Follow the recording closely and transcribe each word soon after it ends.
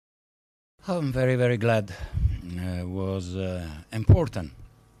I'm very, very glad. It was important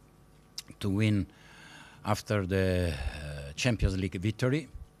to win after the Champions League victory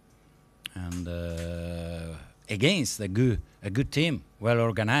and against a good team, well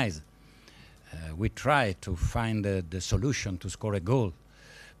organized. We tried to find the solution to score a goal,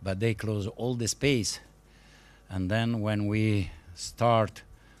 but they close all the space. And then when we start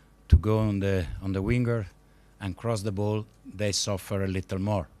to go on the winger and cross the ball, they suffer a little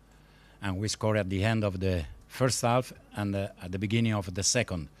more. And we score at the end of the first half and at the beginning of the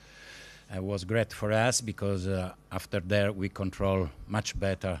second. It was great for us because after that we control much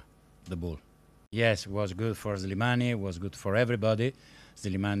better the ball. Yes, it was good for Slimani, it was good for everybody.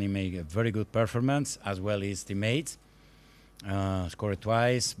 Slimani made a very good performance, as well as his teammates. Scored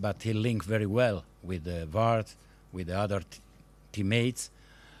twice, but he linked very well with Vard, with the other teammates.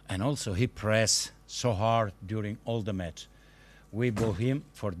 And also he pressed so hard during all the match. We bought him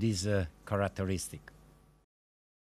for this characteristic.